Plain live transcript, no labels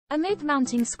Amid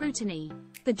mounting scrutiny,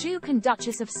 the Duke and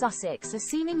Duchess of Sussex are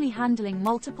seemingly handling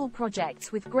multiple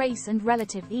projects with grace and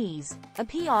relative ease, a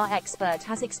PR expert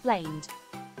has explained.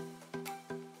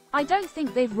 "I don't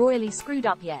think they've royally screwed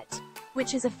up yet,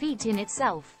 which is a feat in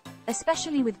itself,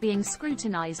 especially with being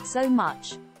scrutinized so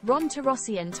much," Ronn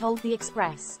Torossian told The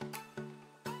Express.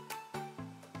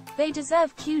 "They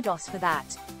deserve kudos for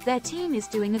that. Their team is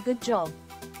doing a good job."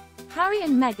 Harry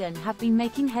and Meghan have been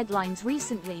making headlines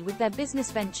recently with their business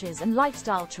ventures and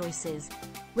lifestyle choices,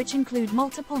 which include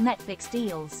multiple Netflix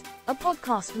deals, a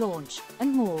podcast launch,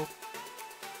 and more.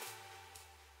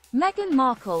 Meghan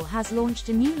Markle has launched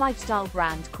a new lifestyle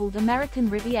brand called American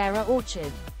Riviera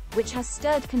Orchard, which has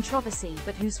stirred controversy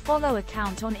but whose follow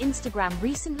count on Instagram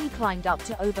recently climbed up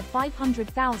to over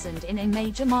 500,000 in a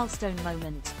major milestone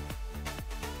moment.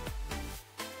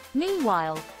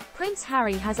 Meanwhile, Prince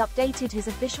Harry has updated his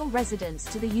official residence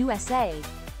to the USA,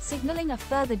 signaling a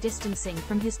further distancing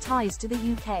from his ties to the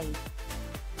UK.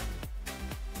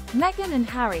 Meghan and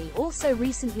Harry also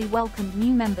recently welcomed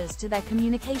new members to their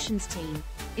communications team,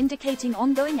 indicating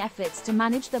ongoing efforts to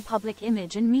manage their public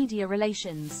image and media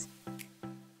relations.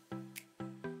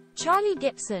 Charlie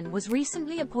Gibson was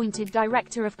recently appointed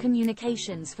Director of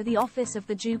Communications for the office of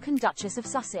the Duke and Duchess of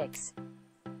Sussex.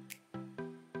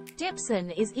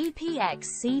 Gibson is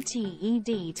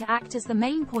EPX-CTED to act as the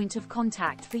main point of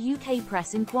contact for UK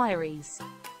press inquiries.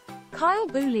 Kyle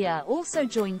Boulier also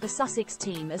joined the Sussex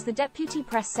team as the Deputy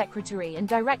Press Secretary and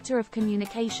Director of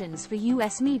Communications for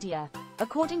US media,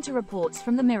 according to reports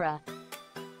from The Mirror.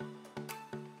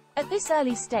 At this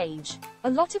early stage,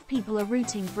 a lot of people are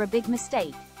rooting for a big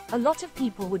mistake. A lot of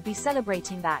people would be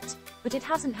celebrating that, but it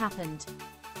hasn't happened.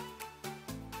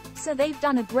 So they've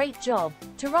done a great job,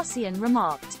 Torossian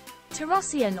remarked.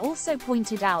 Torossian also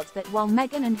pointed out that while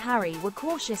Meghan and Harry were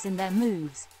cautious in their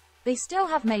moves, they still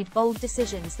have made bold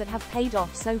decisions that have paid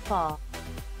off so far.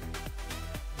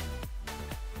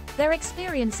 "They're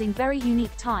experiencing very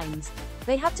unique times.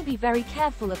 They have to be very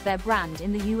careful of their brand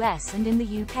in the US and in the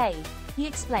UK," he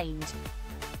explained.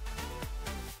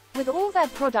 "With all their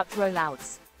product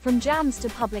rollouts, from jams to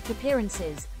public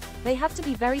appearances, they have to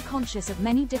be very conscious of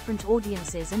many different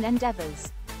audiences and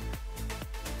endeavors.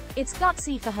 It's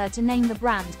gutsy for her to name the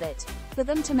brand but for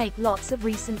them to make lots of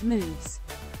recent moves.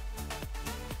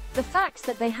 The fact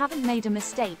that they haven't made a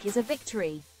mistake is a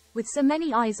victory, with so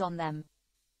many eyes on them."